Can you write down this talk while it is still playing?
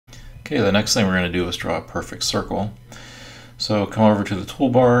Okay, the next thing we're going to do is draw a perfect circle. So come over to the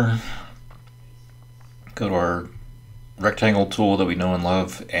toolbar, go to our rectangle tool that we know and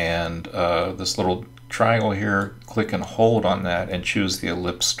love, and this little triangle here, click and hold on that and choose the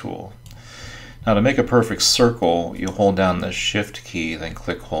ellipse tool. Now to make a perfect circle, you hold down the shift key, then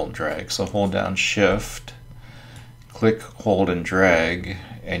click, hold, drag. So hold down shift, click, hold, and drag,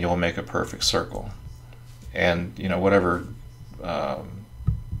 and you'll make a perfect circle. And you know, whatever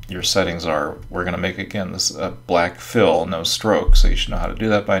your settings are, we're going to make again this black fill, no stroke, so you should know how to do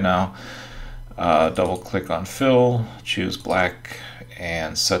that by now. Double click on fill, choose black,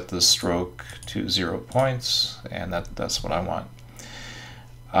 and set the stroke to 0 points, and that's what I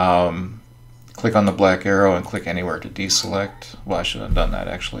want. Click on the black arrow and click anywhere to deselect. Well, I should have done that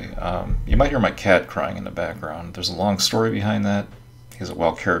actually. You might hear my cat crying in the background. There's a long story behind that. He's a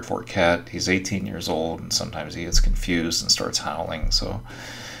well cared for cat. He's 18 years old, and sometimes he gets confused and starts howling. So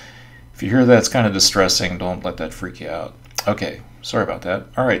if you hear that, it's kind of distressing. Don't let that freak you out. Okay, sorry about that.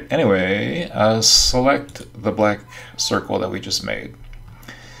 All right, anyway, select the black circle that we just made.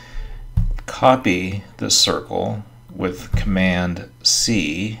 Copy this circle with Command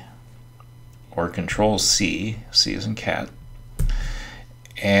C or Control C, C as in cat.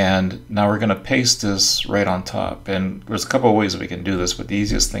 And now we're going to paste this right on top. And there's a couple of ways that we can do this, but the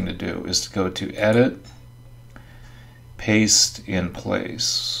easiest thing to do is to go to Edit, Paste in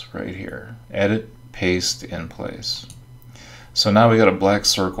Place, right here. Edit, Paste in Place. So now we got a black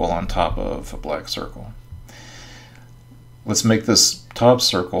circle on top of a black circle. Let's make this top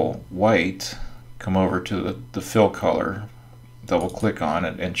circle white. Come over to the fill color, double click on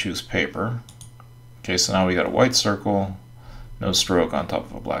it, and choose paper. Okay, so now we got a white circle, no stroke on top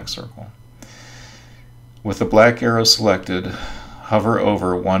of a black circle. With the black arrow selected, hover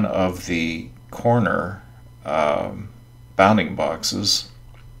over one of the corner bounding boxes,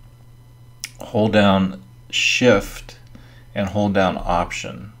 hold down Shift and hold down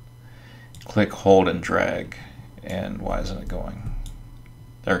Option. Click, hold, and drag. And why isn't it going?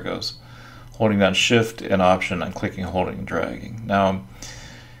 There it goes. Holding down Shift and Option and clicking, holding, and dragging. Now,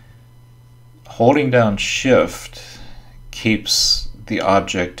 holding down Shift keeps the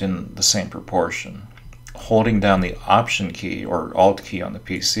object in the same proportion. Holding down the Option key or Alt key on the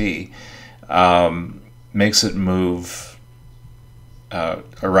PC makes it move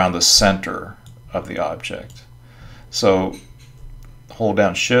around the center of the object. So hold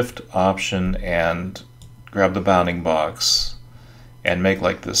down Shift, Option, and grab the bounding box and make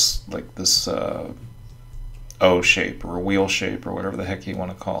like this O shape or wheel shape or whatever the heck you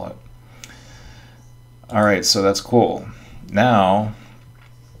want to call it. Alright, so that's cool. Now,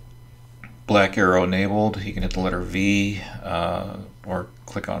 black arrow enabled, you can hit the letter V or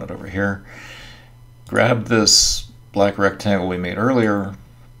click on it over here. Grab this black rectangle we made earlier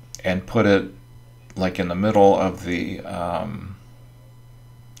and put it like in the middle of the, and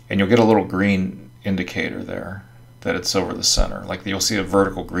you'll get a little green indicator there that it's over the center. Like you'll see a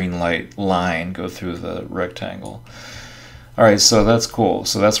vertical green light line go through the rectangle. Alright, so that's cool.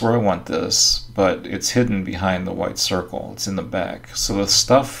 So that's where I want this, but it's hidden behind the white circle. It's in the back. So the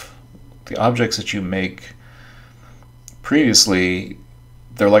stuff, the objects that you make previously,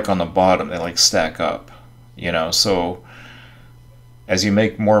 they're like on the bottom. They like stack up, you know. So as you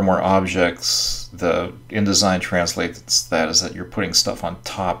make more and more objects, the InDesign translates that as that you're putting stuff on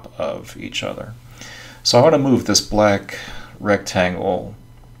top of each other. So I want to move this black rectangle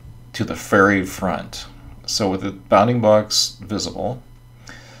to the very front. So with the bounding box visible,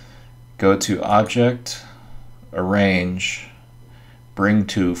 go to Object, Arrange, Bring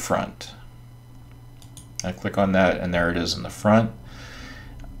to Front. I click on that and there it is in the front.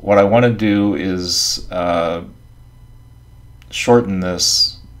 What I want to do is shorten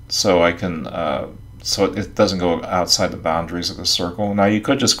this so I can so it doesn't go outside the boundaries of the circle. Now you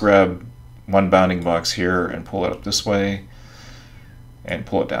could just grab one bounding box here and pull it up this way and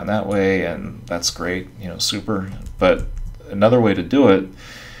pull it down that way, and that's great, you know, super. But another way to do it,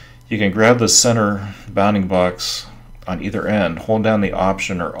 you can grab the center bounding box on either end, hold down the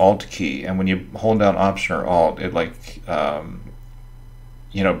Option or Alt key, and when you hold down Option or Alt, it like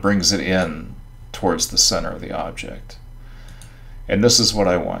you know, brings it in towards the center of the object. And this is what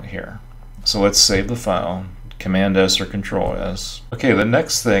I want here. So let's save the file, Command S or Control S. Okay, the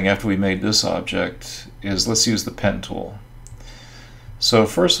next thing after we made this object is let's use the pen tool. So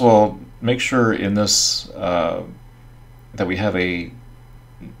first of all, make sure in this that we have a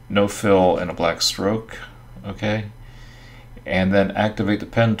no fill and a black stroke, okay? And then activate the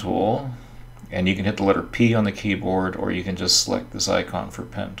pen tool, and you can hit the letter P on the keyboard, or you can just select this icon for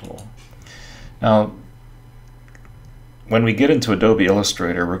pen tool. Now, when we get into Adobe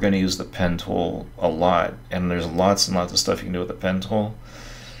Illustrator, we're going to use the pen tool a lot, and there's lots and lots of stuff you can do with the pen tool.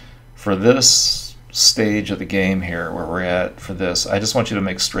 For this stage of the game here, where we're at for this, I just want you to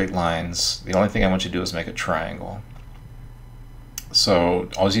make straight lines. The only thing I want you to do is make a triangle. So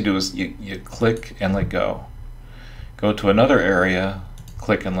all you do is you click and let go. Go to another area,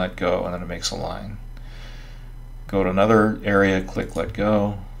 click and let go, and then it makes a line. Go to another area, click, let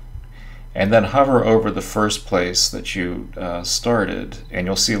go, and then hover over the first place that you started, and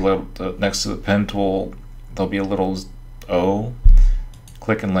you'll see next to the pen tool there'll be a little O.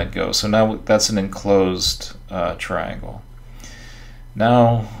 Click and let go. So now that's an enclosed triangle.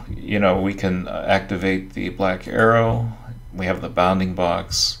 Now we can activate the black arrow. We have the bounding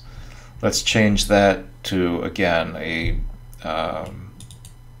box. Let's change that to, again, a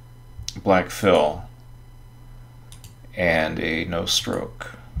black fill and a no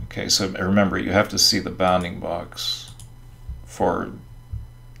stroke. Okay, so remember, you have to see the bounding box to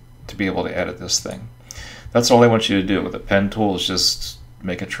be able to edit this thing. That's all I want you to do with the pen tool, is just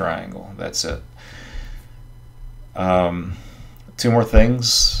make a triangle. That's it. Two more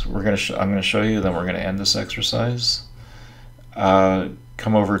things I'm going to show you, then we're going to end this exercise. Come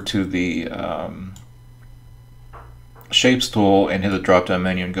over to the Shapes tool and hit the drop-down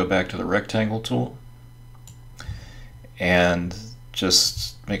menu and go back to the Rectangle tool. And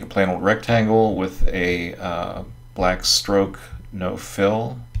just make a plain old rectangle with a black stroke, no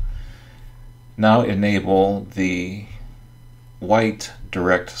fill. Now enable the white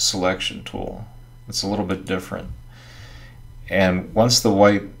direct selection tool. It's a little bit different. And once the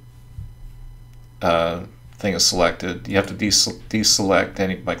white thing is selected, you have to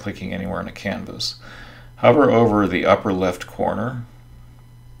deselect by clicking anywhere on a canvas. Hover over the upper left corner,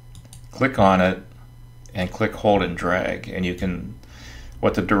 click on it, and click, hold, and drag. And you can,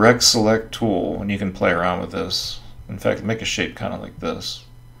 with the direct select tool, and you can play around with this. In fact, make a shape kind of like this.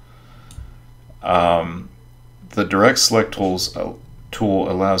 The direct select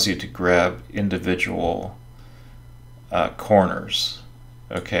tool allows you to grab individual corners.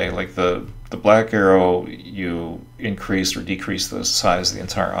 Okay, like the black arrow, you increase or decrease the size of the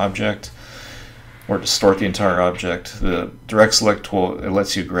entire object, or distort the entire object. The direct select tool, it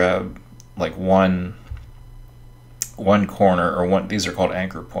lets you grab like one corner, or these are called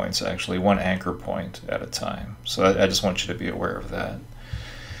anchor points actually, one anchor point at a time. So I just want you to be aware of that.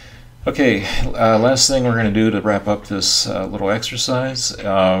 Okay, last thing we're going to do to wrap up this little exercise,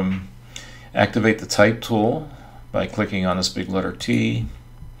 activate the Type tool by clicking on this big letter T.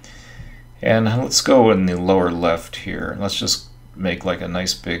 And let's go in the lower left here. Let's just make like a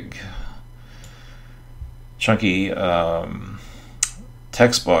nice big chunky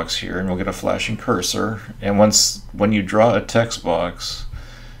text box here, and we'll get a flashing cursor. And when you draw a text box,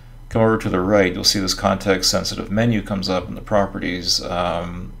 come over to the right, you'll see this context sensitive menu comes up in the properties.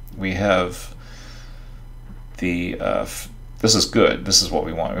 We have the this is good. This is what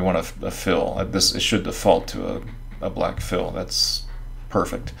we want. We want a fill. It should default to a black fill. That's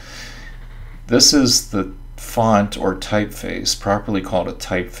perfect. This is the font or typeface, properly called a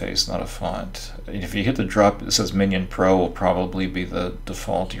typeface, not a font. If you hit the drop, it says Minion Pro will probably be the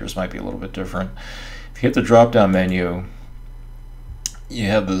default. Yours might be a little bit different. If you hit the drop-down menu, you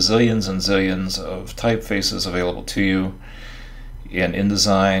have the zillions and zillions of typefaces available to you in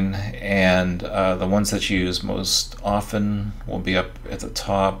InDesign, and the ones that you use most often will be up at the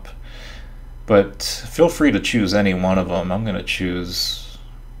top. But feel free to choose any one of them. I'm going to choose,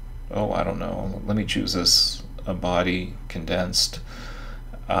 I don't know, let me choose this, a body condensed.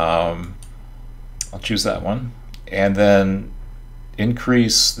 I'll choose that one, and then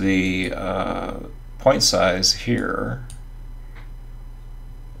increase the point size here.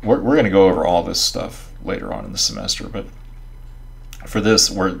 We're going to go over all this stuff later on in the semester, but for this,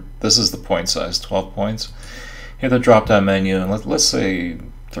 this is the point size, 12 points. Hit the drop-down menu, and let's say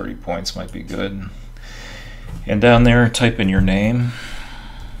 30 points might be good. And down there, type in your name,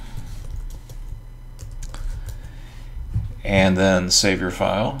 and then save your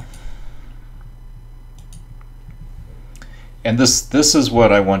file. And this is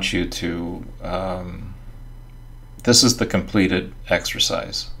what I want you to. This is the completed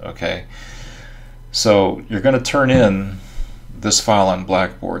exercise. Okay, so you're going to turn in this file on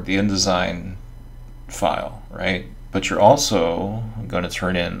Blackboard, the InDesign file, right? But you're also going to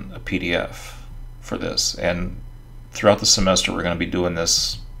turn in a PDF for this. And throughout the semester, we're going to be doing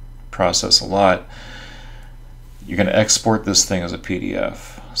this process a lot. You're going to export this thing as a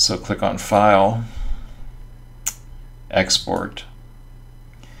PDF. So click on File, Export,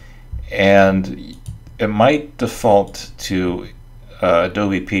 and it might default to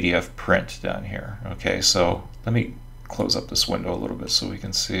Adobe PDF Print down here. Okay, so let me close up this window a little bit so we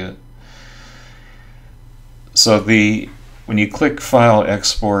can see it. So when you click File,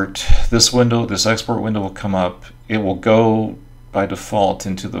 Export, this export window will come up. It will go by default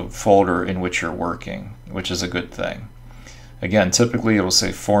into the folder in which you're working, which is a good thing. Again, typically it will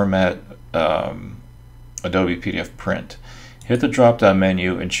say Format, Adobe PDF Print. Hit the drop-down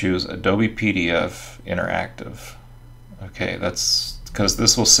menu and choose Adobe PDF Interactive. Okay, that's because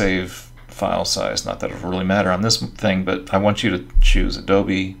this will save file size. Not that it'll really matter on this thing, but I want you to choose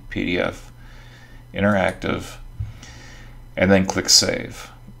Adobe PDF Interactive and then click Save.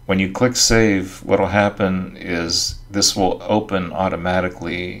 When you click Save, what will happen is this will open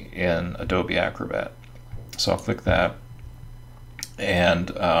automatically in Adobe Acrobat. So I'll click that, and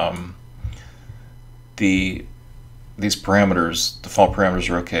these parameters, default parameters,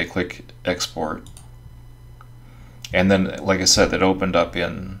 are okay. Click Export, and then, like I said, that opened up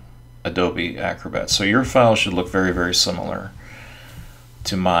in Adobe Acrobat. So your file should look very, very similar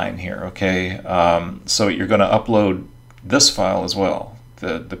to mine here. Okay, so you're going to upload this file as well,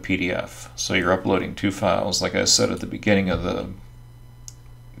 the PDF. So you're uploading two files, like I said at the beginning of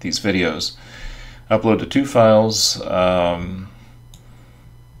these videos. Upload the two files, the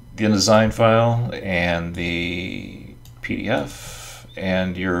InDesign file and the PDF,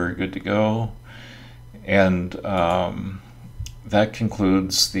 and you're good to go. And that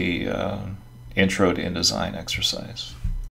concludes the intro to InDesign exercise.